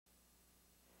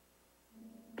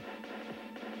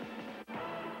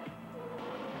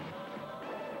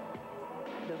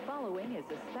following is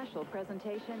a special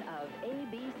presentation of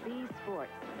ABC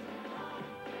Sports.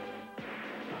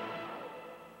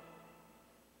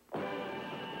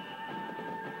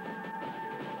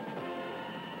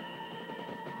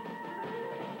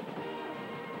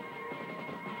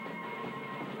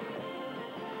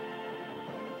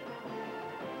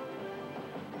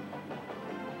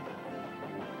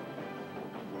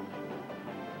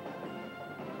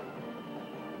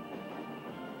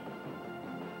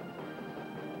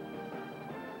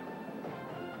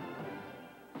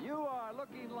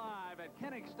 Looking live at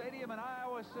Kinnick Stadium in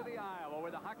Iowa City, Iowa,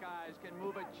 where the Hawkeyes can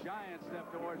move a giant step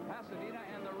toward Pasadena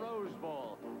and the Rose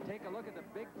Bowl. Take a look at the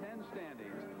Big Ten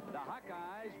standings. The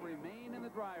Hawkeyes remain in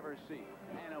the driver's seat,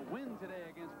 and a win today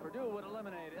against Purdue would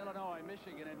eliminate Illinois,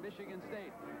 Michigan, and Michigan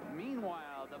State.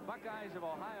 Meanwhile, the Buckeyes of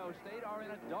Ohio State are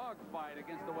in a dogfight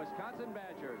against the Wisconsin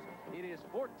Badgers. It is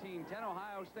 14-10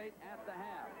 Ohio State at the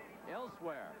half.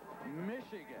 Elsewhere,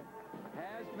 Michigan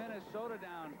has Minnesota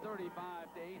down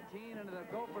 35-18, and the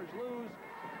Gophers lose.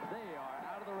 They are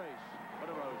out of the race for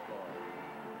the Rose Bowl.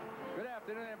 Good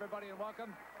afternoon, everybody, and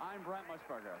welcome. I'm Brent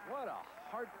Musburger. What a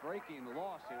heartbreaking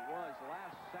loss it was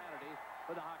last Saturday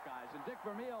for the Hawkeyes. And Dick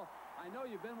Vermeil, I know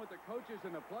you've been with the coaches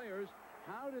and the players.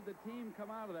 How did the team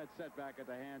come out of that setback at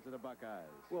the hands of the Buckeyes?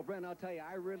 Well, Brent, I'll tell you,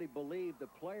 I really believe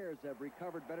the players have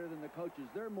recovered better than the coaches.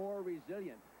 They're more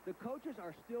resilient. The coaches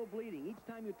are still bleeding. Each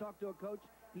time you talk to a coach,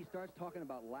 he starts talking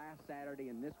about last Saturday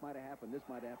and this might have happened, this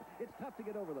might have happened. It's tough to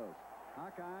get over those.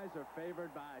 Hawkeyes are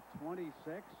favored by 26.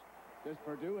 Does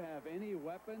Purdue have any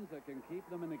weapons that can keep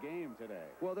them in the game today?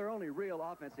 Well, their only real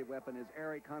offensive weapon is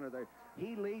Eric Hunter.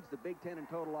 He leads the Big Ten in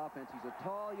total offense. He's a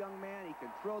tall young man. He can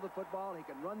throw the football. He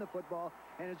can run the football.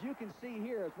 And as you can see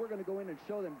here, as we're going to go in and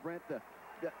show them, Brent,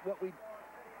 what we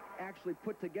actually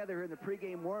put together here in the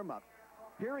pregame warm-up.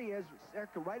 Here he is,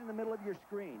 right in the middle of your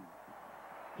screen.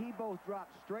 He both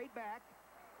drops straight back,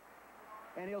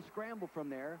 and he'll scramble from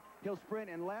there. He'll sprint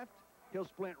and left. He'll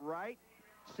sprint right,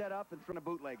 set up, and throw a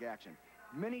bootleg action.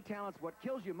 Many talents. What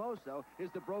kills you most, though, is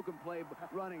the broken play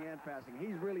running and passing.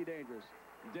 He's really dangerous.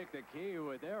 Dick, the key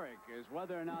with Eric is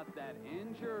whether or not that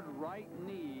injured right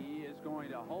knee is going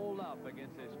to hold up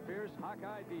against this fierce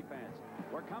Hawkeye defense.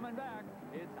 We're coming back.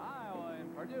 It's Iowa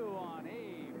and Purdue on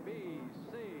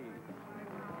ABC.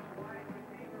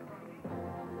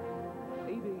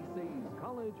 ABC's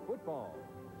College Football,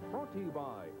 brought to you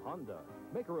by Honda,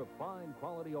 maker of fine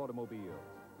quality automobiles.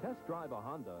 Test drive a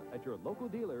Honda at your local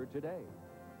dealer today.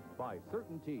 By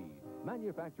Certainty,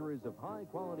 manufacturers of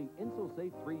high-quality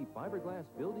Insulsafe 3 fiberglass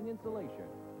building insulation.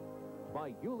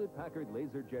 By Hewlett-Packard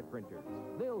laser jet printers,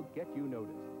 they'll get you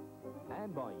noticed.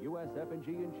 And by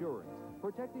USF&G Insurance,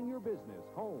 protecting your business,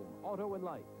 home, auto, and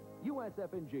life.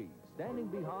 USF&G, standing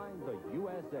behind the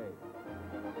USA.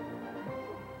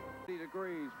 50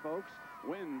 degrees, folks.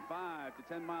 Wind 5 to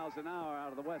 10 miles an hour out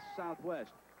of the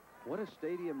west-southwest. What a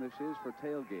stadium this is for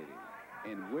tailgating.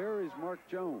 And where is Mark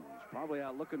Jones? Probably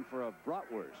out looking for a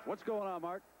bratwurst. What's going on,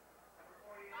 Mark?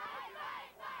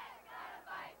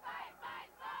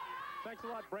 Thanks a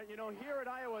lot, Brent. You know, here at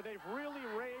Iowa, they've really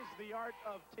raised the art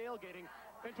of tailgating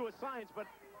into a science, but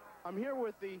I'm here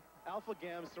with the Alpha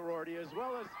Gam sorority, as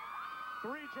well as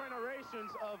 3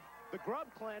 generations of the Grubb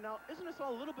clan. Now, isn't this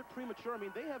all a little bit premature? I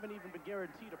mean, they haven't even been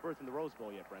guaranteed a berth in the Rose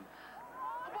Bowl yet, Brent.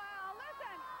 Well,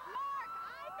 listen, Mark,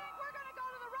 I think we're going to go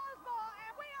to the Rose Bowl,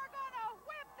 and we are going to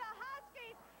whip the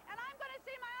Huskies, and I'm going to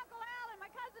see my Uncle Al and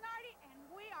my cousin Artie,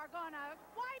 and we are going to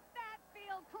wipe that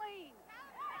field clean.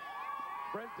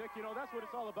 Brent, Dick, you know, that's what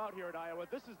it's all about here at Iowa.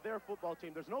 This is their football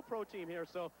team. There's no pro team here,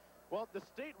 so, well, the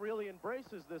state really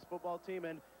embraces this football team.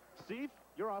 And, Steve,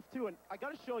 you're off, too. And I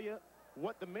got to show you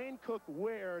what the main cook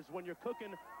wears when you're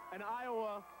cooking an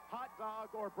Iowa hot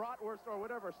dog or bratwurst or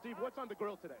whatever. Steve, what's on the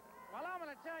grill today? Well, I'm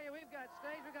going to tell you, we've got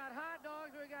steaks, we've got hot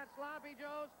dogs, we've got sloppy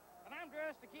joes, and I'm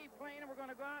dressed to keep clean, and we're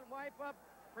going to go out and wipe up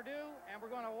Purdue, and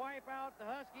we're going to wipe out the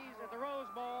Huskies at the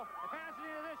Rose Bowl in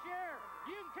Pasadena this year.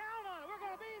 You can count on it. We're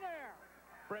going to be there.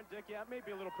 Brent, Dick, yeah, it may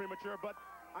be a little premature, but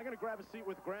I'm going to grab a seat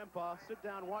with Grandpa, sit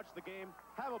down, watch the game,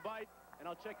 have a bite, and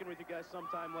I'll check in with you guys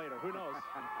sometime later. Who knows?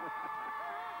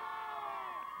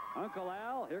 Uncle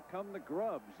Al, here come the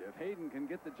Grubbs. If Hayden can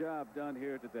get the job done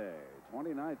here today.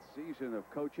 29th season of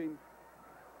coaching.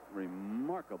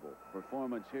 Remarkable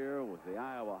performance here with the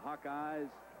Iowa Hawkeyes,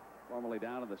 formerly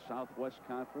down in the Southwest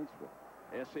Conference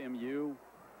with SMU.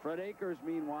 Fred Akers,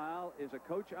 meanwhile, is a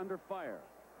coach under fire.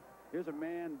 Here's a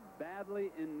man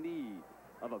badly in need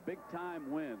of a big-time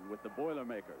win with the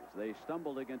Boilermakers. They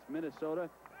stumbled against Minnesota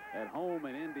at home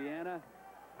in Indiana,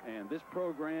 and this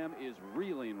program is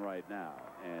reeling right now.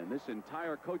 And this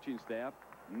entire coaching staff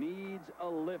needs a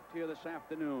lift here this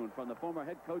afternoon from the former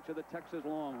head coach of the Texas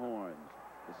Longhorns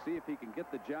to see if he can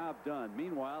get the job done.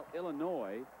 Meanwhile,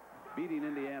 Illinois beating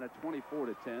Indiana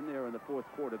 24-10 there in the fourth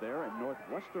quarter there, and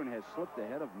Northwestern has slipped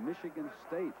ahead of Michigan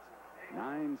State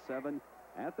 9-7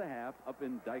 at the half up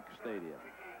in Dyke Stadium.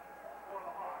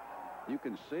 You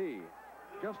can see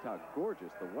just how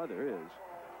gorgeous the weather is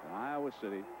in Iowa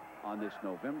City on this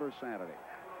November Saturday.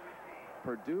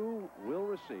 Purdue will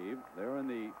receive. They're in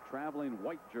the traveling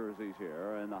white jerseys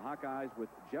here, and the Hawkeyes with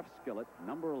Jeff Skillett,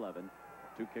 number 11,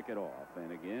 to kick it off.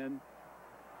 And again,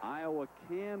 Iowa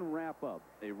can wrap up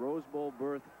a Rose Bowl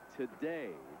berth today,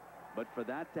 but for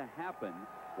that to happen,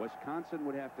 Wisconsin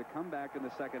would have to come back in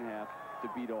the second half to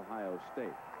beat Ohio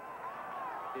State.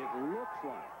 It looks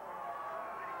like,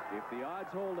 if the odds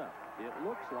hold up, it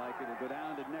looks like it'll go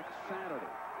down to next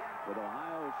Saturday, with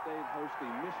Ohio State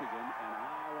hosting Michigan and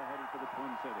Iowa heading for the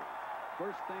Twin Cities.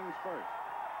 First things first.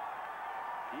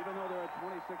 Even though they're a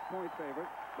 26-point favorite,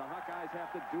 the Hawkeyes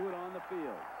have to do it on the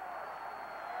field.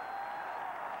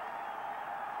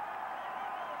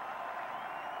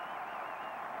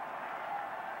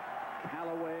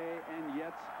 Callaway and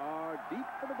Yetz are deep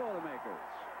for the Boilermakers.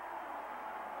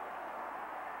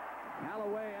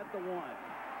 Callaway at the 1.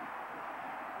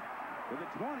 With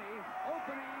the 20,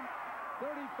 opening,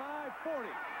 35, 40,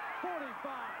 45,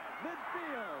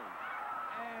 midfield,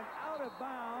 and out of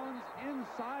bounds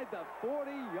inside the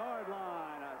 40-yard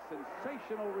line. A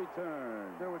sensational return.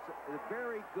 There was a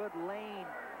very good lane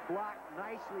blocked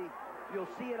nicely. You'll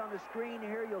see it on the screen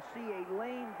here. You'll see a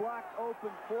lane blocked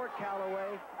open for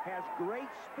Callaway. Has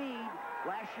great speed.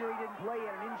 Last year he didn't play. He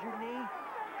had an injured knee.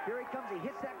 Here he comes. He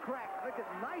hits that crack. Look at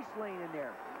nice lane in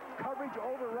there. Coverage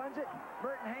overruns it.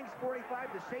 Merton hangs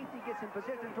 45. The safety gets in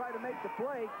position to try to make the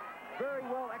play. Very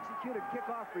well executed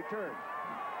kickoff return.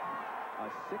 A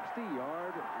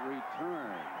 60-yard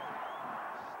return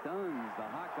stuns the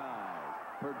Hawkeyes.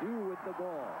 Purdue with the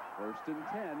ball. 1st and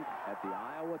 10 at the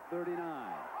Iowa 39.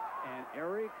 And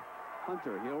Eric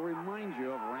Hunter, he'll remind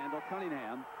you of Randall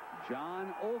Cunningham.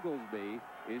 John Oglesby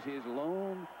is his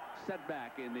lone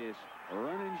setback in this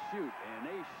run and shoot. And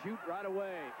they shoot right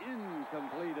away.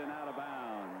 Incomplete and out of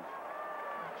bounds.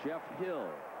 Jeff Hill,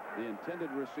 the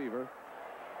intended receiver.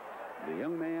 The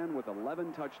young man with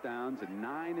 11 touchdowns and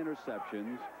 9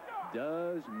 interceptions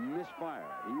does misfire.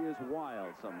 He is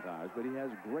wild sometimes, but he has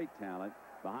great talent.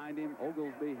 Behind him,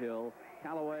 Oglesby, Hill,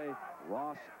 Callaway,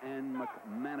 Ross, and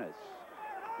McManus.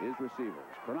 His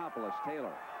receivers, Chronopoulos,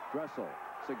 Taylor, Dressel,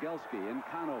 Sigelski, and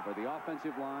Conover, the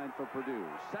offensive line for Purdue.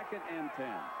 2nd and 10.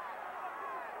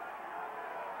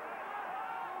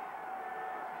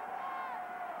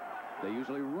 They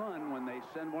usually run when they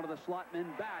send one of the slot men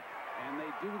back, and they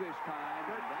do this time.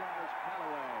 Good job,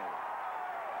 Callaway.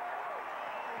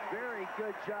 Very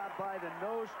good job by the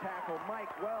nose tackle,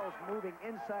 Mike Wells, moving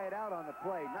inside out on the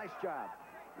play. Nice job.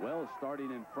 Wells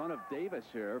starting in front of Davis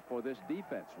here for this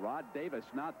defense. Rod Davis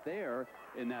not there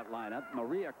in that lineup.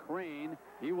 Maria Crane,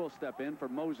 he will step in for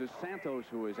Moses Santos,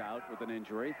 who is out with an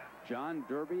injury. John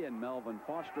Derby and Melvin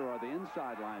Foster are the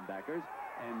inside linebackers.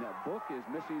 And Book is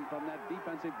missing from that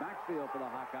defensive backfield for the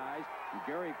Hawkeyes.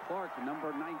 Gary Clark,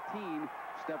 number 19,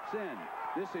 steps in.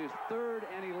 This is 3rd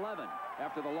and 11.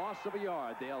 After the loss of a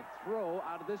yard, they'll throw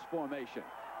out of this formation.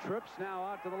 Trips now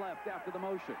out to the left after the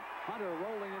motion. Hunter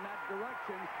rolling in that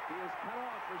direction. He is cut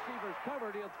off. Receivers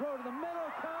covered. He'll throw to the middle.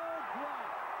 Code drop.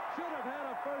 Should have had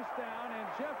a first down, and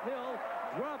Jeff Hill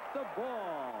dropped the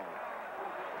ball.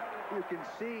 You can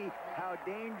see how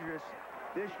dangerous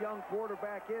this young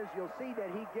quarterback is. You'll see that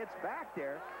he gets back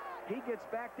there. He gets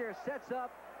back there, sets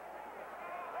up.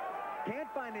 Can't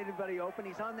find anybody open.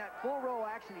 He's on that full roll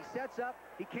action. He sets up.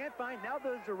 He can't find. Now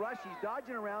there's a rush. He's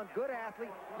dodging around. Good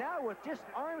athlete. Now with just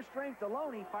arm strength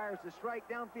alone, he fires the strike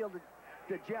downfield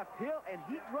to Jeff Hill, and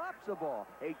he drops the ball.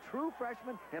 A true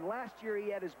freshman. And last year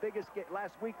he had his biggest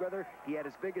last week, rather, he had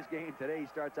his biggest game. Today he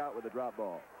starts out with a drop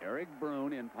ball. Eric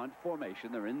Brune in punt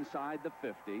formation. They're inside the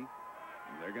 50.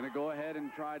 They're going to go ahead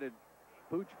and try to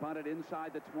pooch punt it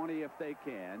inside the 20 if they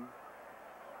can.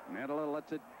 Mantle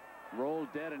lets it roll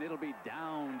dead, and it'll be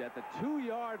downed at the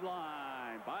 2-yard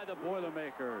line by the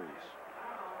Boilermakers.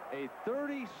 A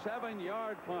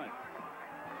 37-yard punt.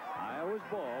 Iowa's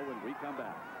ball when we come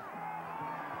back.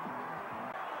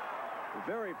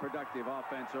 Very productive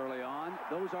offense early on.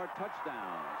 Those are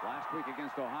touchdowns. Last week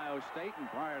against Ohio State, and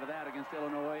prior to that against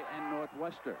Illinois and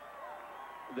Northwestern.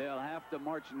 They'll have to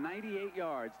march 98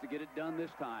 yards to get it done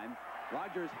this time.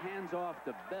 Rogers hands off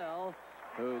to Bell,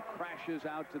 who crashes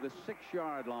out to the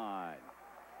 6-yard line.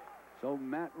 So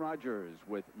Matt Rogers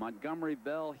with Montgomery,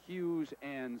 Bell, Hughes,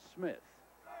 and Smith.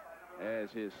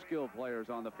 as his skilled players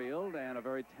on the field and a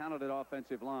very talented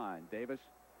offensive line. Davis,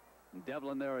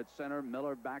 Devlin there at center,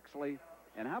 Miller, Baxley.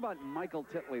 And how about Michael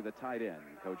Titley, the tight end,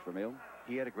 Coach Vermeil?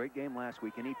 He had a great game last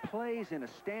week, and he plays in a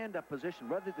stand-up position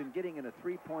rather than getting in a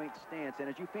three-point stance. And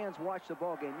as you fans watch the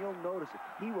ball game, you'll notice it.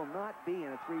 He will not be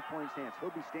in a three-point stance. He'll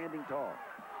be standing tall.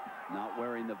 Not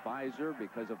wearing the visor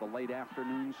because of the late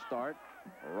afternoon start.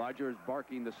 Rogers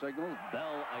barking the signals.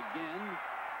 Bell again.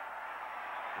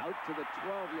 Out to the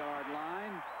 12-yard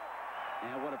line.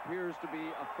 And what appears to be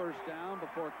a first down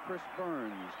before Chris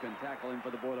Burns can tackle him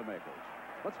for the Boilermakers.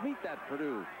 Let's meet that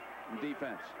Purdue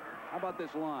defense. How about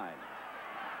this line?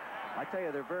 I tell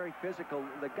you, they're very physical.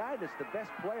 The guy that's the best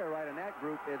player right in that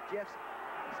group is Jeff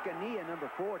Scania, number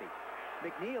 40.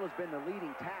 McNeil has been the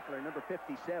leading tackler, number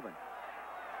 57.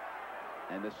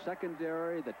 And the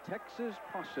secondary, the Texas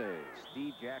Posse.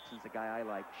 Steve Jackson's the guy I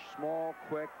like. Small,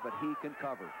 quick, but he can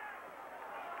cover.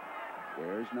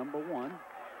 There's number 1.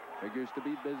 Figures to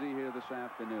be busy here this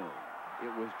afternoon.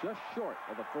 It was just short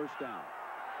of a first down.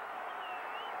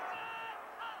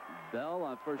 Bell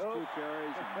on first 2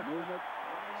 carries. Movement.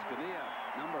 Scania,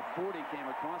 number 40, came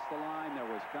across the line. There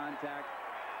was contact.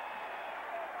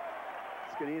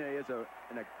 Scania is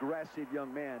an aggressive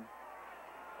young man.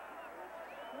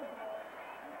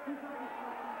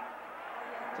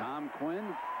 Tom Quinn,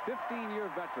 15-year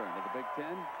veteran of the Big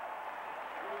Ten.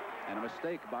 And a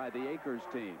mistake by the Akers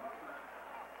team.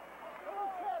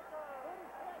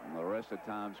 And the rest of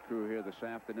Tom's crew here this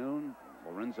afternoon.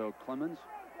 Lorenzo Clemens,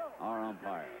 our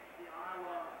umpire.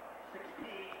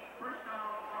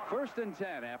 First and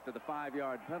 10 after the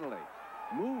 5-yard penalty.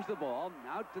 Moves the ball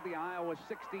out to the Iowa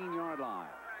 16-yard line.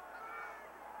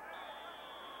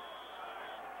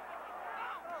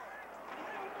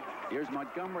 Here's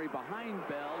Montgomery behind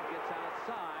Bell, gets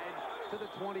outside to the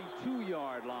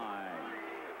 22-yard line.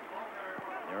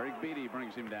 Eric Beatty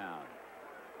brings him down.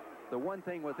 The one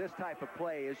thing with this type of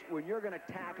play is when you're going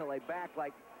to tackle a back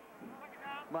like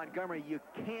Montgomery, you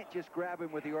can't just grab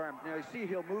him with the arm. Now, you see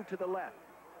he'll move to the left.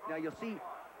 Now, you'll see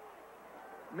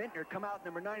Mintner come out,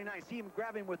 number 99. See him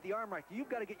grab him with the arm right. You've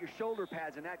got to get your shoulder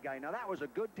pads in that guy. Now, that was a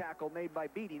good tackle made by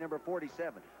Beatty, number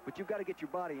 47. But you've got to get your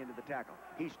body into the tackle.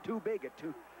 He's too big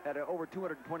at over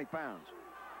 220 pounds.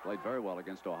 Played very well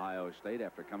against Ohio State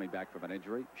after coming back from an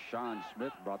injury. Sean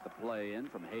Smith brought the play in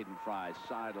from Hayden Fry's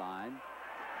sideline.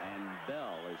 And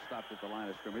Bell is stopped at the line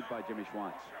of scrimmage by Jimmy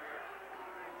Schwantz.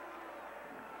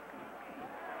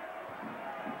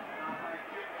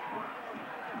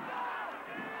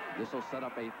 This will set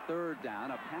up a third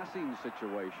down, a passing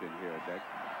situation here, Dick.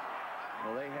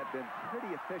 Well, they have been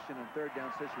pretty efficient in third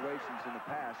down situations in the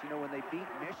past. You know, when they beat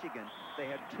Michigan, they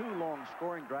had 2 long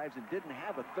scoring drives and didn't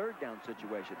have a third down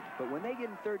situation. But when they get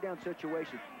in third down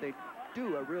situations, they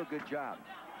do a real good job.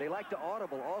 They like to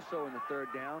audible also in the third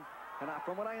down. And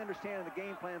from what I understand in the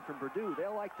game plan from Purdue,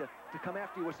 they'll like to come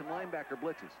after you with some linebacker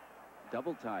blitzes.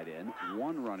 Double tight end,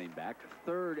 1 running back,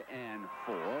 3rd and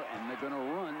 4, and they're going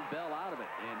to run Bell out of it.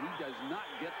 And he does not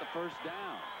get the first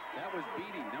down. That was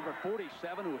Beatty, number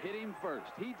 47, who hit him first.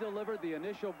 He delivered the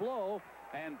initial blow,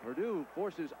 and Purdue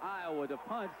forces Iowa to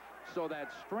punt. So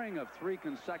that string of 3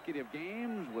 consecutive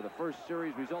games with the first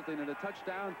series resulting in a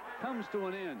touchdown comes to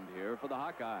an end here for the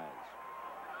Hawkeyes.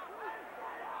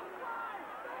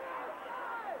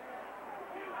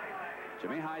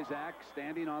 Jimmy Hyzak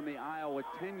standing on the Iowa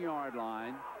 10-yard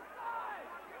line.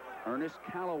 Ernest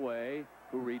Callaway,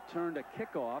 who returned a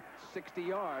kickoff 60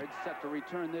 yards, set to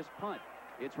return this punt.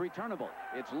 It's returnable.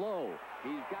 It's low.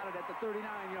 He's got it at the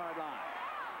 39-yard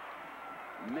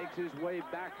line. Makes his way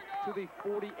back to the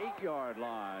 48-yard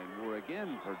line, where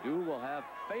again Purdue will have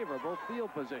favorable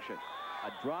field position.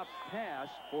 A dropped pass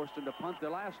forced him to punt the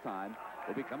last time.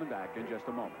 We'll be coming back in just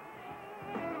a moment.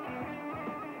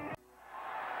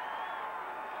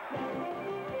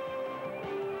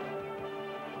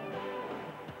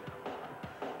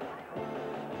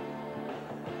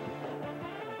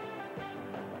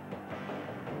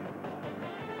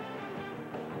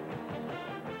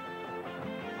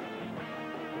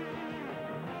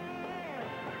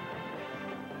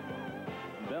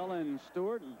 Bell and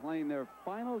Stewart playing their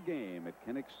final game at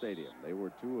Kinnick Stadium. They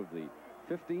were 2 of the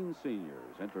 15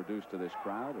 seniors introduced to this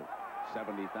crowd of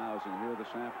 70,000 here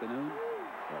this afternoon.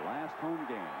 Their last home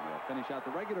game. They'll finish out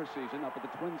the regular season up at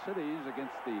the Twin Cities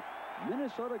against the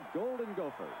Minnesota Golden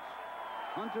Gophers.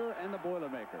 Hunter and the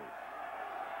Boilermakers.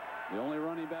 The only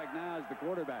running back now is the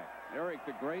quarterback, Eric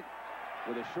the Great,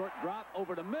 with a short drop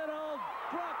over the middle.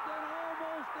 Dropped in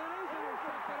almost. It is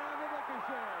intercepted on the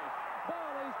ricochet.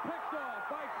 Ball is picked off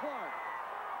by Clark.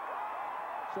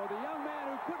 So the young man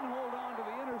who couldn't hold on to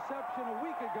the interception a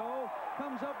week ago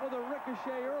comes up with a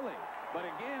ricochet early. But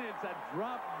again, it's a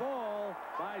drop ball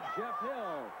by Jeff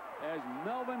Hill as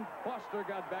Melvin Foster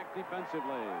got back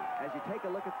defensively. As you take a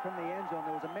look from the end zone,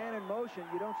 there was a man in motion.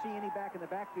 You don't see any back in the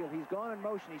backfield. He's gone in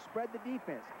motion. He spread the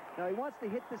defense. Now he wants to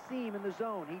hit the seam in the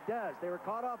zone. He does. They were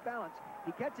caught off balance.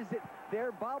 He catches it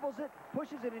there, bobbles it,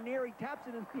 pushes it in the air. He taps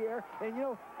it in the air. And, you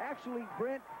know, actually,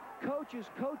 Brent, coaches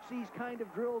coach these kind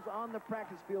of drills on the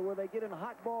practice field where they get in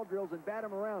hot ball drills and bat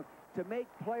them around to make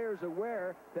players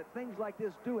aware that things like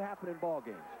this do happen in ball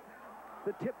games.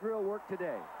 The tip drill worked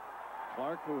today.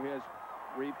 Clark, who has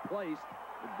replaced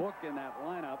Book in that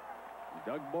lineup.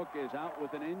 Doug Book is out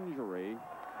with an injury,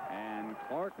 and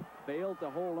Clark failed to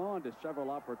hold on to several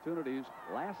opportunities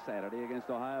last Saturday against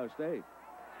Ohio State.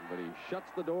 But he shuts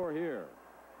the door here.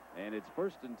 And it's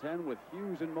 1st and 10 with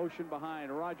Hughes in motion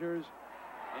behind Rogers.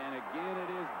 And again,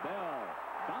 it is Bell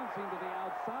bouncing to the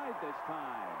outside this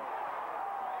time.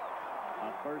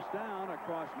 A 1st down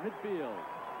across midfield.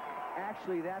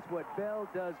 Actually, that's what Bell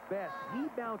does best. He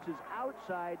bounces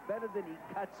outside better than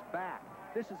he cuts back.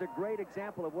 This is a great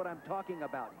example of what I'm talking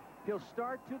about. He'll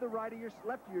start to the right of your,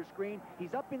 left of your screen.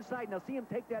 He's up inside. Now see him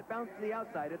take that bounce to the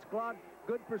outside. It's clogged.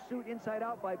 Good pursuit inside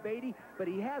out by Beatty, but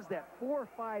he has that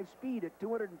 4.5 speed at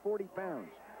 240 pounds.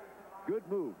 Good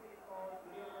move.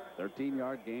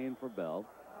 13-yard gain for Bell.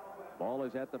 Ball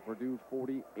is at the Purdue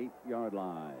 48-yard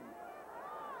line.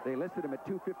 They listed him at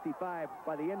 255.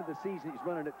 By the end of the season, he's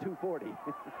running at 240.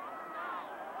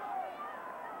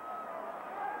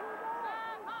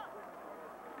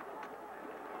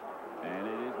 And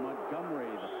it is Montgomery,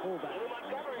 the fullback.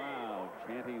 And the crowd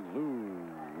chanting Lou,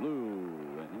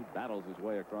 Lou. And he battles his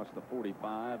way across the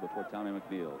 45 before Tommy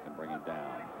McNeil can bring him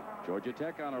down. Georgia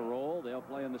Tech on a roll. They'll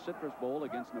play in the Citrus Bowl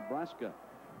against Nebraska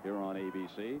here on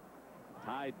ABC.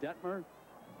 Ty Detmer,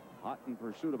 hot in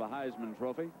pursuit of a Heisman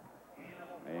Trophy.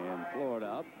 And Florida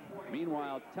up.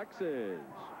 Meanwhile, Texas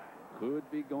could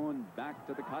be going back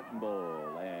to the Cotton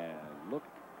Bowl. And look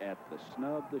at the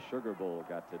snub the Sugar Bowl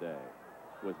got today,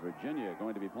 with Virginia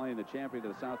going to be playing the champion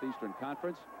of the Southeastern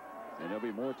Conference. And there'll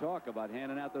be more talk about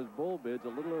handing out those bowl bids a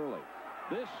little early.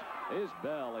 This is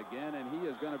Bell again, and he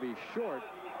is going to be short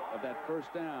of that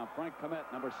 1st down. Frank Comet,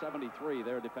 number 73,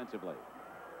 there defensively.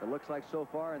 It looks like so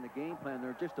far in the game plan,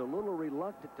 they're just a little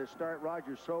reluctant to start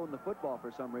Rogers throwing the football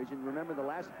for some reason. Remember the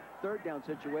last 3rd down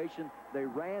situation, they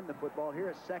ran the football. Here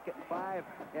it's 2nd and 5,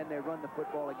 and they run the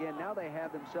football again. Now they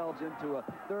have themselves into a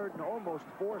 3rd and almost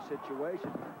 4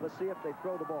 situation. Let's see if they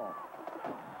throw the ball.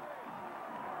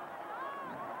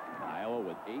 Iowa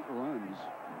with 8 runs,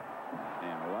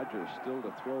 and Rogers still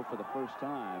to throw for the 1st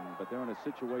time, but they're in a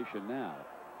situation now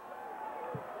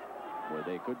where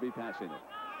they could be passing it.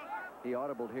 He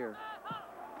audibled here.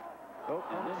 Oh,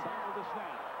 and then bobbled the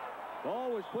snap.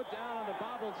 Ball was put down on the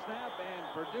bobbled snap, and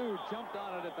Purdue jumped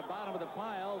on it at the bottom of the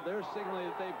pile. They're signaling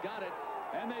that they've got it,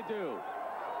 and they do.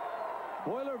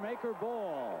 Boilermaker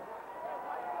ball.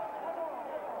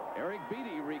 Eric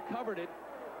Beatty recovered it.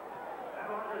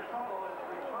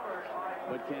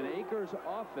 But can Akers'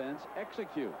 offense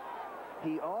execute?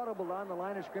 He audibled on the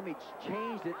line of scrimmage,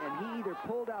 changed it, and he either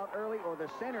pulled out early or the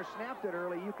center snapped it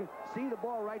early. You can see the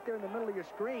ball right there in the middle of your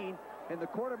screen, and the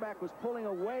quarterback was pulling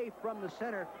away from the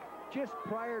center just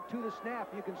prior to the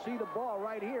snap. You can see the ball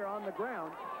right here on the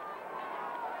ground.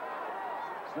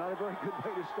 It's not a very good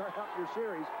way to start out your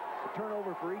series. A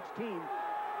turnover for each team.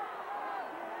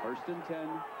 1st and 10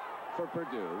 for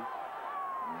Purdue.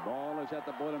 Ball is at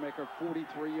the Boilermaker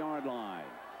 43-yard line.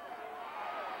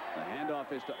 The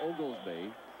handoff is to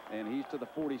Oglesby, and he's to the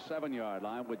 47-yard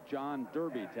line with John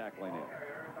Derby tackling it.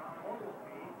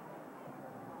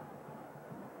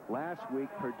 Last week,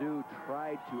 Purdue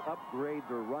tried to upgrade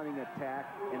their running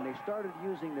attack, and they started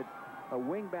using a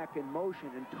wingback in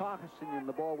motion and tossing in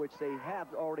the ball, which they have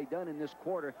already done in this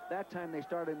quarter. That time they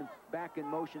started back in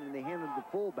motion, and they handed the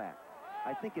fullback.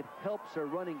 I think it helps their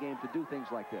running game to do things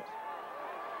like this.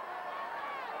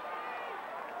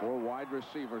 4 wide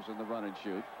receivers in the run and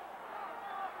shoot.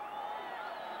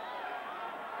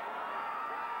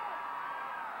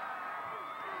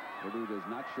 Purdue does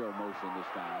not show motion this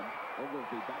time.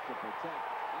 Oglesby back to protect.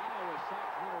 Iowa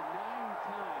sacked Hunter 9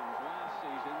 times last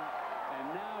season, and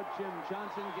now Jim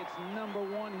Johnson gets number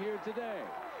 1 here today.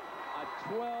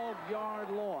 A 12-yard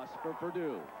loss for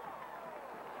Purdue.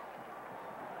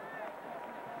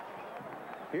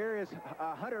 Here is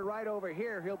Hunter right over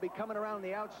here. He'll be coming around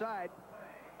the outside.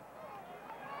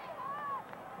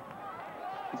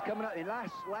 He's coming up. And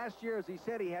last year, as he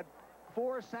said, he had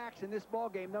 4 sacks in this ball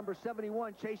game. Number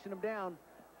 71 chasing him down,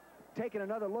 taking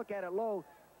another look at it low.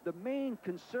 The main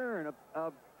concern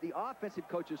of the offensive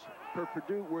coaches for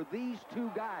Purdue were these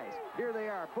two guys. Here they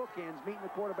are, bookends, meeting the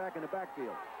quarterback in the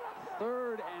backfield.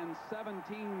 3rd and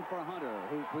 17 for Hunter,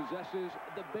 who possesses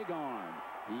the big arm.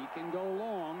 He can go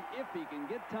long if he can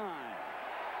get time.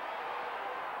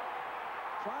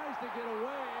 Tries to get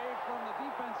away from the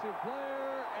defensive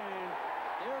player, and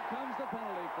here comes the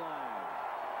penalty flag.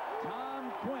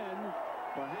 Tom Quinn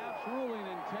perhaps ruling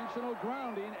intentional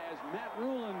grounding as Matt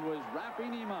Ruland was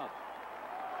wrapping him up.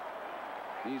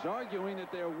 He's arguing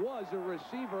that there was a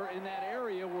receiver in that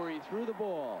area where he threw the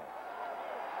ball.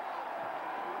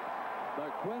 But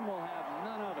Quinn will have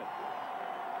none of it.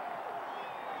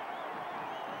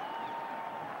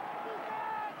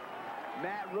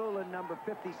 Matt Ruland, number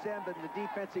 57, the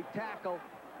defensive tackle,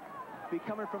 be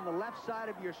coming from the left side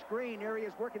of your screen. Here he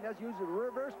is working, does use a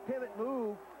reverse pivot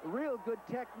move, a real good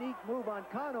technique move on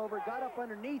Conover, got up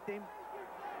underneath him.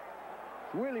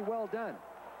 Really well done.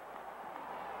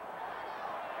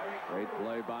 Great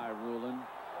play by Ruland.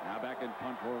 Now back in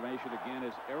punt formation again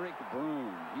is Eric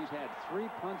Broom. He's had 3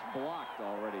 punts blocked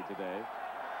already today.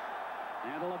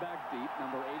 Andela back deep,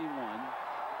 number 81.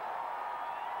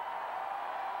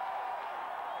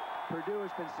 Purdue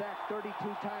has been sacked 32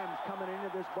 times coming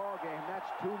into this ball game. That's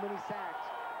too many sacks.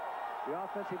 The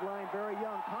offensive line very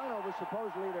young. Conover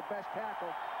supposedly their best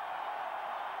tackle.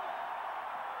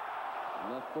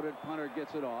 Left-footed punter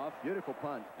gets it off. Beautiful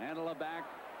punt. Andela back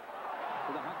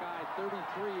to the Hawkeye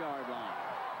 33-yard line.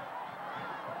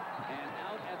 And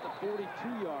out at the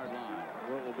 42-yard line,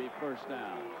 where it will be first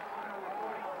down.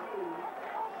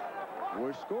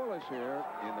 We're scoreless here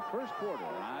in the first quarter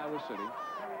in Iowa City,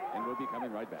 and we'll be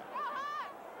coming right back.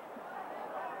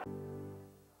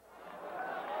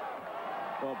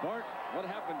 Well, Bart, what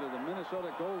happened to the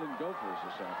Minnesota Golden Gophers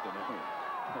this afternoon?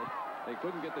 They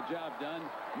couldn't get the job done.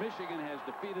 Michigan has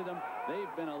defeated them.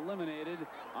 They've been eliminated.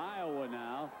 Iowa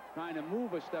now trying to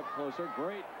move a step closer.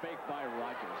 Great fake by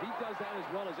Rogers. He does that as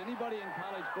well as anybody in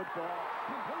college football.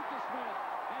 Complete to Smith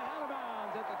and out of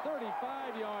bounds at the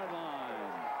 35-yard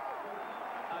line.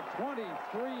 A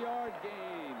 23-yard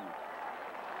gain.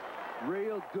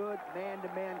 Real good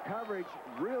man-to-man coverage.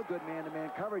 Real good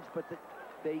man-to-man coverage, but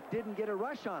they didn't get a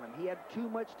rush on him. He had too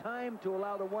much time to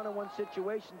allow the one-on-one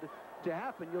situation to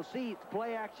happen. You'll see it's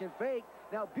play action fake.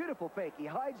 Now beautiful fake. He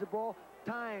hides the ball.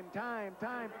 Time.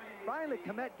 Finally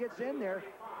Komet gets in there.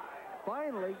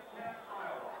 Finally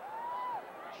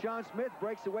Sean Smith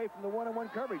breaks away from the one-on-one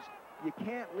coverage. You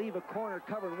can't leave a corner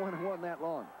covering one-on-one that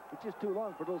long. It's just too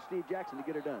long for little Steve Jackson to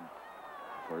get it done.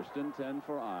 1st and 10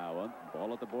 for Iowa.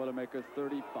 Ball at the Boilermaker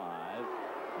 35.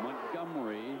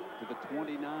 Montgomery to the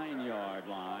 29-yard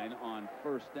line on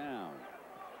first down.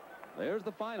 There's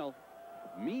the final.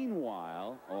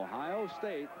 Meanwhile, Ohio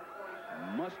State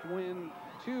must win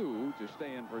 2 to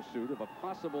stay in pursuit of a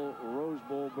possible Rose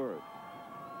Bowl berth.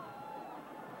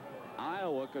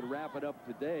 Iowa could wrap it up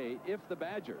today if the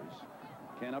Badgers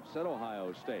can upset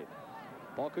Ohio State.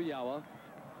 Paul Kuyawa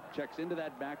checks into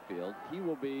that backfield. He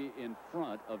will be in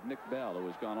front of Nick Bell, who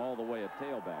has gone all the way at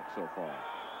tailback so far.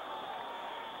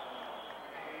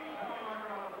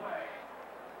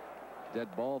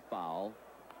 Dead ball foul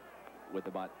with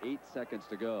about 8 seconds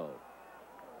to go.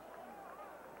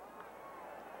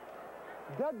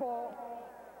 Dead ball.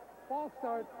 False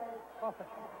start. Offense.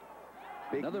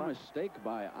 Another mistake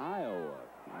by Iowa.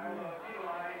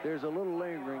 There's a little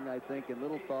lingering, I think, and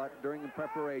little thought during the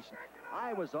preparation.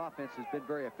 Iowa's offense has been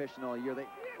very efficient all year. They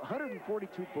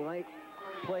 142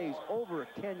 plays over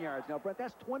 10 yards. Now, Brent,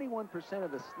 that's 21%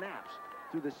 of the snaps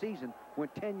through the season when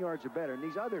 10 yards or better. And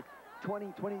these other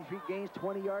 20, 23 games,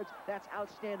 20 yards, that's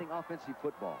outstanding offensive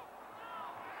football.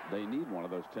 They need one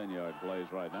of those 10-yard plays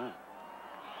right now.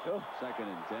 Oh. 2nd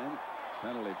and 10.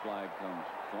 Penalty flag comes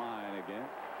flying again.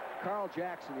 Carl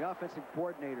Jackson, the offensive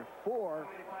coordinator for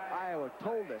Iowa,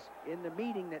 told us in the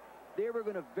meeting that they were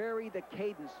going to vary the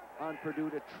cadence on Purdue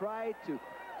to try to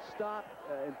stop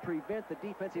and prevent the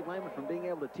defensive lineman from being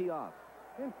able to tee off.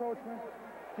 Encroachment,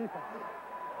 defense.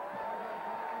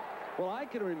 Well, I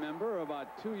can remember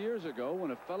about 2 years ago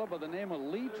when a fellow by the name of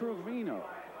Lee Trevino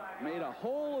made a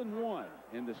hole-in-one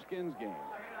in the Skins game.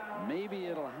 Maybe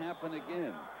it'll happen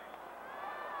again.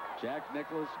 Jack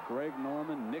Nicklaus, Greg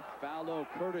Norman, Nick Faldo,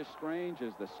 Curtis Strange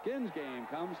as the Skins game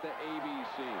comes to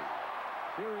ABC.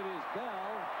 Here it is,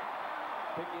 Bell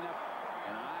picking up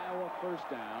an Iowa first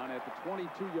down at the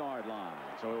 22-yard line.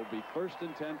 So it will be 1st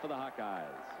and 10 for the Hawkeyes.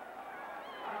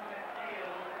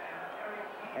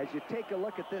 As you take a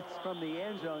look at this from the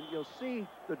end zone, you'll see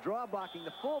the draw blocking.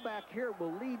 The fullback here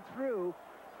will lead through,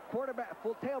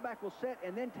 tailback will set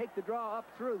and then take the draw up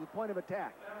through the point of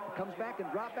attack. Comes back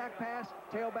and drop back pass,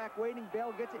 tailback waiting.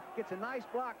 Bell gets it, gets a nice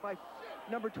block by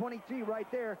number 23 right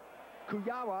there.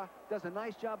 Kuyawa does a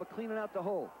nice job of cleaning out the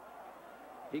hole.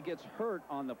 He gets hurt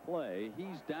on the play.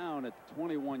 He's down at the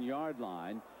 21-yard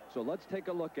line. So let's take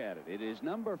a look at it. It is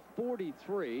number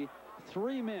 43.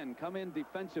 3 men come in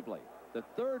defensively. The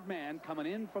third man coming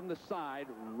in from the side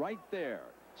right there.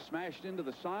 Smashed into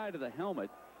the side of the helmet.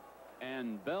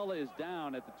 And Bell is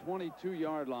down at the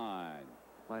 22-yard line.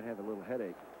 Might have a little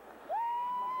headache.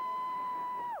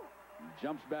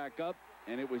 Jumps back up,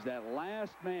 and it was that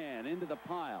last man into the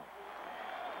pile.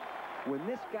 When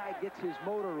this guy gets his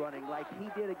motor running like he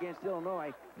did against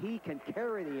Illinois, he can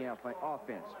carry the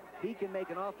offense. He can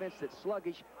make an offense that's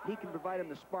sluggish. He can provide him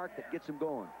the spark that gets him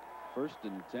going. 1st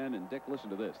and 10, and Dick, listen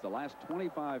to this. The last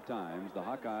 25 times the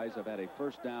Hawkeyes have had a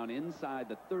first down inside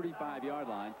the 35-yard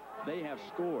line, they have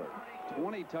scored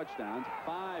 20 touchdowns,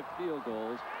 5 field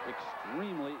goals,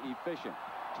 extremely efficient.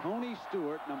 Tony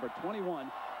Stewart, number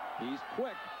 21, he's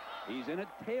quick. He's in a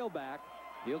tailback.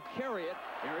 He'll carry it.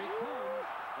 Here he comes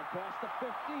across the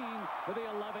 15 to the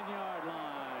 11-yard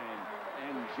line.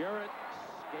 And Jarrett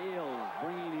Scales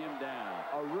bringing him down.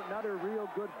 Another real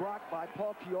good block by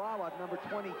Paul Kuyawa, number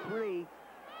 23.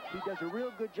 He does a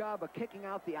real good job of kicking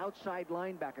out the outside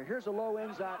linebacker. Here's a low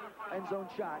end zone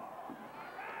shot.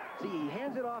 See, he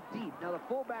hands it off deep. Now the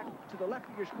fullback to the left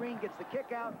of your screen gets the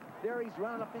kick out. There he's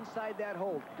running up inside that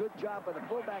hole. Good job by the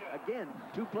fullback. Again,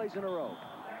 2 plays in a row.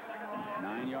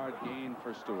 9-yard gain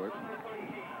for Stewart.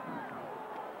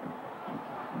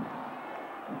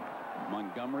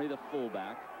 Montgomery, the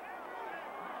fullback.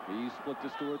 He's split to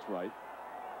Stewart's right.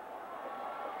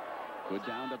 Good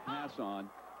down to pass on.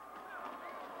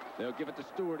 They'll give it to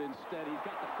Stewart instead. He's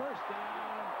got the first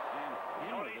down and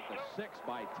hammered at the 6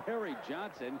 by Terry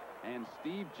Johnson and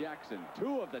Steve Jackson.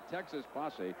 2 of the Texas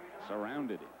posse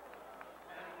surrounded him.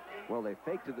 Well, they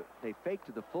fake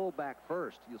to the fullback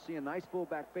first. You'll see a nice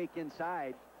fullback fake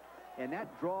inside, and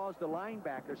that draws the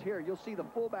linebackers. Here, you'll see the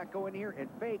fullback go in here and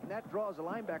fake, and that draws the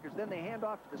linebackers. Then they hand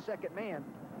off to the second man.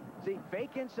 See,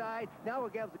 fake inside. Now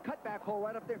we have the cutback hole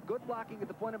right up there. Good blocking at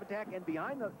the point of attack, and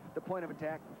behind the point of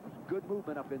attack, good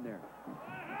movement up in there.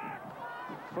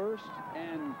 1st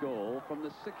and goal from the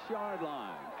 6-yard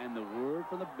line. And the word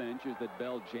from the bench is that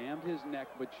Bell jammed his neck,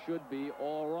 but should be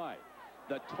all right.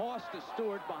 The toss to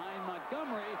Stewart behind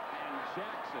Montgomery, and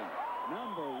Jackson,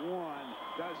 number 1,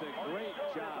 does a great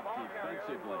job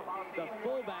defensively. The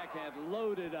fullback had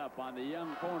loaded up on the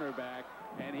young cornerback,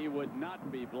 and he would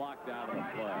not be blocked out of the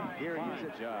play. Here he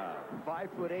is, job.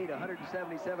 5'8",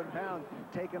 177 pounds,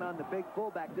 taking on the big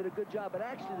fullback. Did a good job, but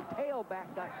actually the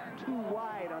tailback got too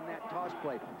wide on that toss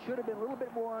play. Should have been a little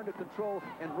bit more under control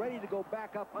and ready to go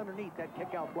back up underneath that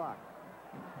kick-out block.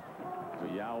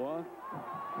 Kuyawa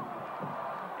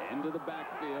into the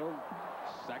backfield.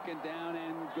 2nd down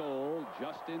and goal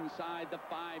just inside the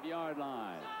 5-yard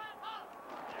line.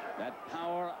 That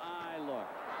power eye look.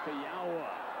 Kuyawa.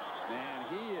 And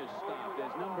he is stopped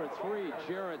as number 3,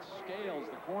 Jarrett Scales,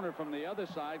 the corner from the other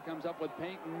side, comes up with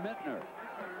Peyton Mittner.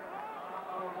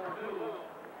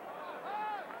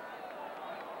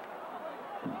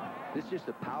 This is just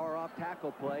a power off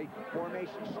tackle play.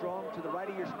 Formation strong to the right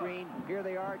of your screen. Here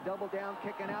they are, double down,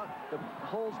 kicking out. The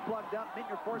hole's plugged up.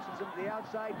 Mittner forces him to the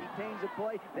outside, detains the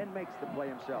play, then makes the play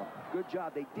himself. Good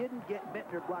job. They didn't get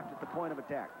Mittner blocked at the point of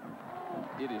attack.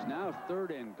 It is now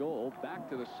 3rd and goal, back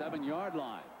to the 7-yard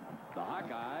line. The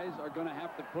Hawkeyes are going to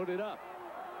have to put it up.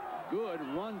 Good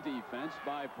run defense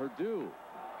by Purdue.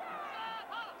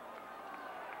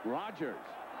 Rogers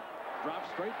drops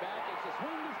straight back. It's a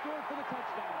swing to Stewart for the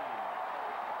touchdown.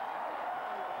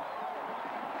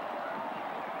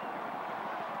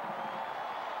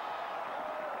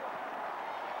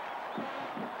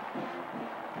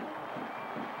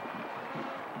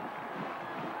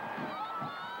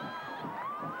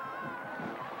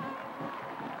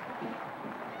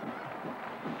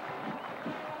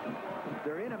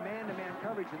 They're in a man-to-man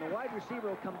coverage, and the wide receiver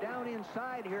will come down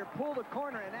inside here, pull the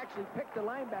corner, and actually pick the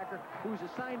linebacker who's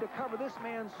assigned to cover this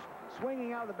man's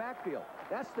swinging out of the backfield.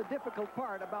 That's the difficult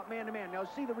part about man-to-man. Now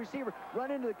see the receiver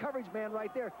run into the coverage man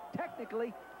right there.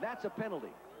 Technically, that's a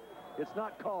penalty. It's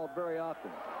not called very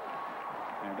often.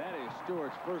 And that is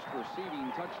Stewart's first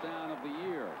receiving touchdown of the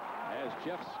year as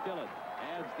Jeff Skillett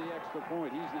adds the extra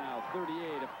point. He's now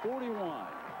 38-41.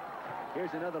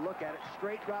 Here's another look at it.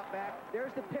 Straight drop back.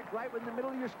 There's the pick right in the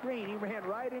middle of your screen. He ran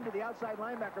right into the outside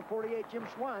linebacker, 48, Jim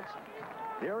Schwantz.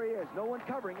 There he is. No one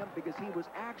covering him because he was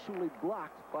actually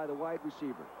blocked by the wide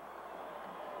receiver.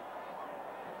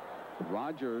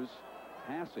 Rogers'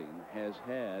 passing has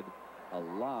had a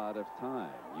lot of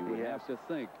time. You would have to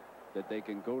think that they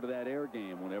can go to that air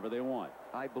game whenever they want.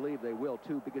 I believe they will,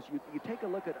 too, because you take a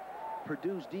look at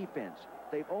Purdue's defense.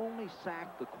 They've only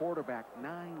sacked the quarterback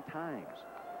 9 times.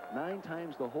 9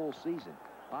 times the whole season.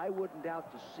 I wouldn't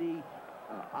doubt to see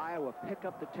Iowa pick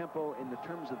up the tempo in the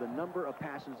terms of the number of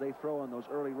passes they throw on those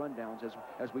early rundowns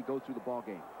as we go through the ball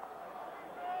game.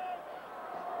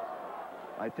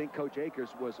 I think Coach Akers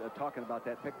was talking about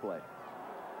that pick play.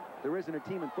 There isn't a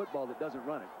team in football that doesn't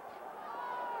run it.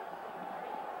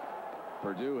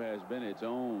 Purdue has been its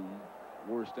own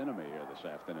worst enemy here this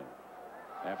afternoon.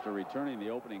 After returning the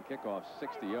opening kickoff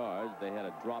 60 yards, they had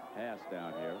a drop pass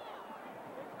down here.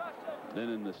 Then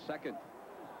in the second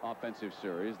offensive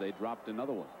series, they dropped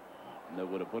another one that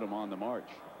would have put them on the march.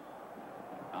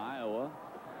 Iowa,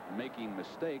 making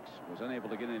mistakes, was unable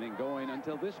to get anything going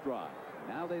until this drive.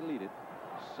 Now they lead it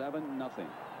 7-0.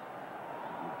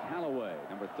 Callaway,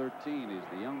 number 13, is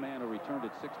the young man who returned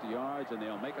it 60 yards, and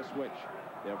they'll make a switch.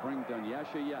 They'll bring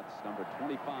Dunyasha Yetz, number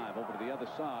 25, over to the other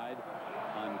side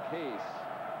on case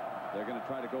they're going to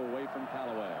try to go away from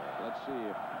Callaway. Let's see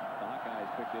if the Hawkeyes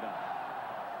picked it up.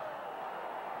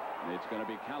 It's going to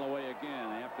be Callaway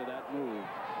again after that move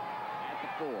at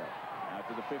the 4, out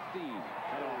to the 15,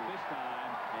 cut off this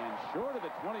time, and short of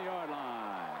the 20-yard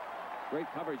line. Great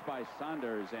coverage by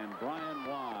Saunders and Brian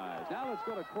Wise. Now let's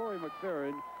go to Corey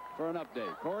McPherrin for an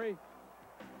update. Corey?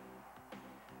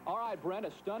 All right, Brent,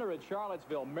 a stunner at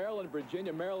Charlottesville. Maryland,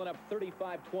 Virginia. Maryland up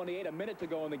 35-28. A minute to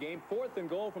go in the game. 4th and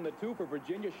goal from the 2 for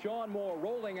Virginia. Sean Moore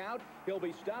rolling out. He'll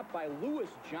be stopped by Lewis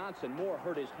Johnson. Moore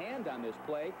hurt his hand on this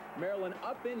play. Maryland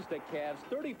upends the Cavs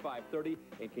 35-30.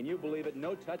 And can you believe it?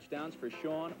 No touchdowns for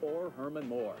Sean or Herman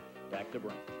Moore. Back to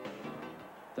Brent.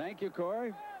 Thank you,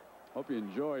 Corey. Hope you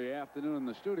enjoy your afternoon in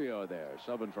the studio there.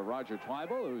 Subbing for Roger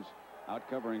Twyble, who's out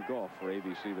covering golf for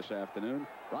ABC this afternoon.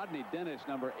 Rodney Dennis,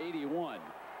 number 81,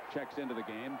 checks into the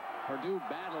game. Purdue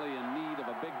badly in need of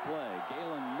a big play.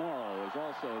 Galen Morrow is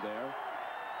also there.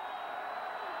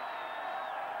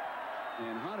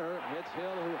 And Hunter hits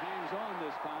Hill, who hangs on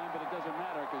this time, but it doesn't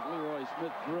matter because Leroy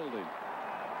Smith drilled him.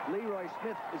 Leroy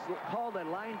Smith is called a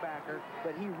linebacker,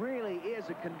 but he really is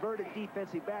a converted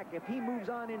defensive back. If he moves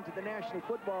on into the National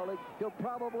Football League, he'll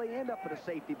probably end up in a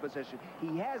safety position.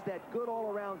 He has that good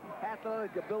all-around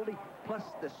athletic ability, plus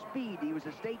the speed. He was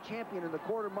a state champion in the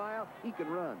quarter mile. He can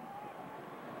run.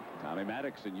 Tommy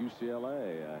Maddox and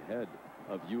UCLA ahead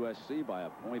of USC by a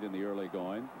point in the early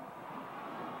going.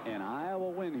 And Iowa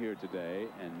win here today,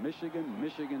 and Michigan,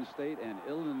 Michigan State, and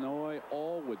Illinois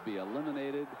all would be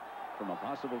eliminated from a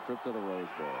possible trip to the Rose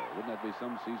Bowl. Wouldn't that be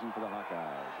some season for the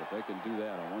Hawkeyes if they can do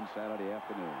that on one Saturday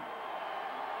afternoon?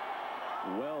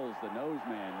 Wells, the nose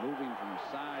man, moving from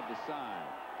side to side.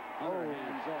 Hunter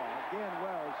hands off. Again,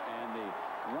 Wells. And the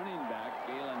running back,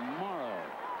 Galen Morrow,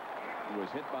 was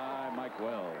hit by Mike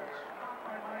Wells.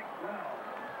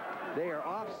 They are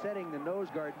offsetting the nose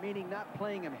guard, meaning not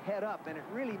playing him head up, and it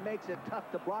really makes it tough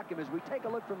to block him. As we take a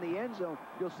look from the end zone,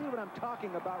 you'll see what I'm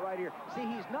talking about right here. See,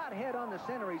 he's not head on the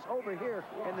center. He's over here,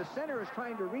 and the center is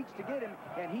trying to reach to get him,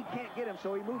 and he can't get him,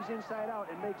 so he moves inside out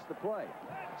and makes the play.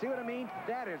 See what I mean?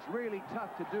 That is really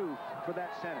tough to do for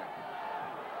that center.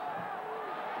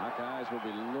 Hawkeyes will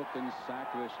be looking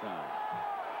sack this time.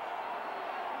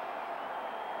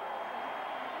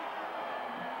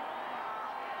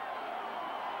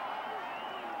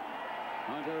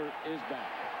 Hunter is back.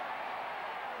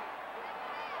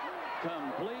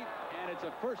 Complete, and it's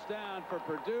a first down for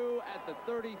Purdue at the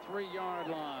 33-yard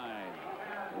line.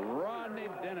 Rodney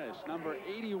Dennis, number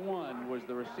 81, was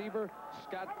the receiver.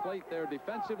 Scott Plate there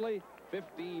defensively,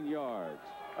 15 yards.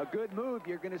 A good move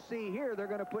you're going to see here. They're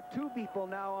going to put 2 people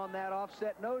now on that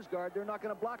offset nose guard. They're not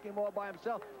going to block him all by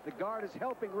himself. The guard is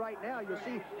helping right now. You'll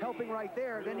see helping right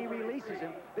there. Then he releases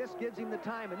him. This gives him the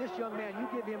time. And this young man, you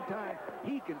give him time,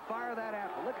 he can fire that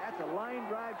apple. Look, that's a line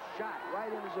drive shot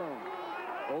right in the zone.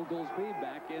 Oglesby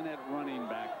back in at running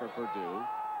back for Purdue.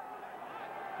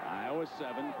 Iowa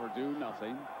 7, Purdue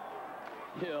nothing.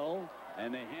 Hill,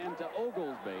 and they hand to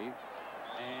Oglesby.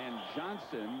 And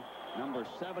Johnson, number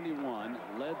 71,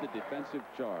 led the defensive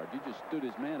charge. He just stood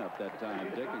his man up that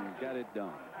time, Dick, and got it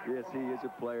done. Yes, he is a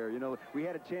player. You know, we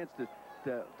had a chance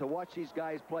to watch these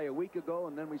guys play a week ago,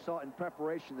 and then we saw in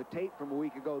preparation the tape from a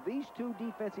week ago. These 2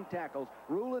 defensive tackles,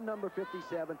 Rulin, number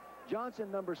 57,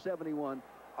 Johnson, number 71,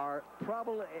 are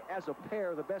probably, as a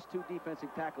pair, the best 2 defensive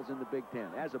tackles in the Big Ten,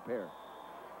 as a pair.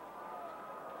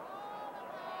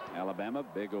 Alabama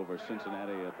big over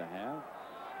Cincinnati at the half.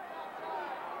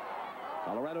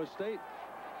 Colorado State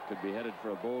could be headed for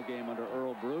a bowl game under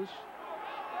Earl Bruce.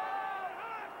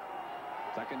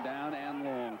 Second down and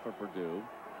long for Purdue.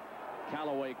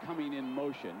 Callaway coming in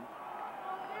motion.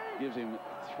 gives him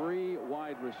 3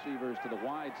 wide receivers to the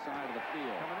wide side of the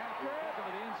field. Coming after it. To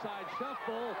the inside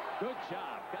shuffle. Good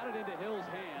job. Got it into Hill's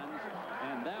hands,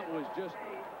 and that was just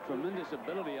tremendous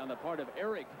ability on the part of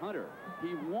Eric Hunter.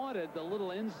 He wanted the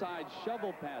little inside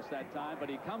shovel pass that time, but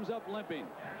he comes up limping.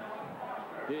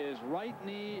 His right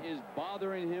knee is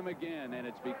bothering him again, and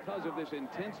it's because of this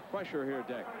intense pressure here,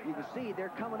 Dick. You can see they're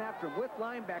coming after him with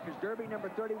linebackers. Derby number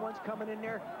 31's coming in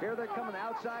there. Here they're coming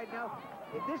outside now.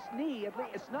 This knee,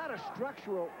 it's not a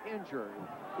structural injury.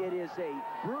 It is a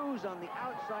bruise on the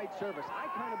outside surface. I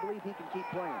kind of believe he can keep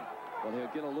playing. Well,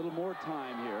 he'll get a little more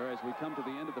time here as we come to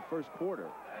the end of the first quarter.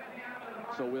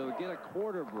 So we'll get a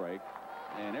quarter break,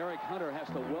 and Eric Hunter has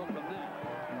to welcome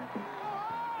that.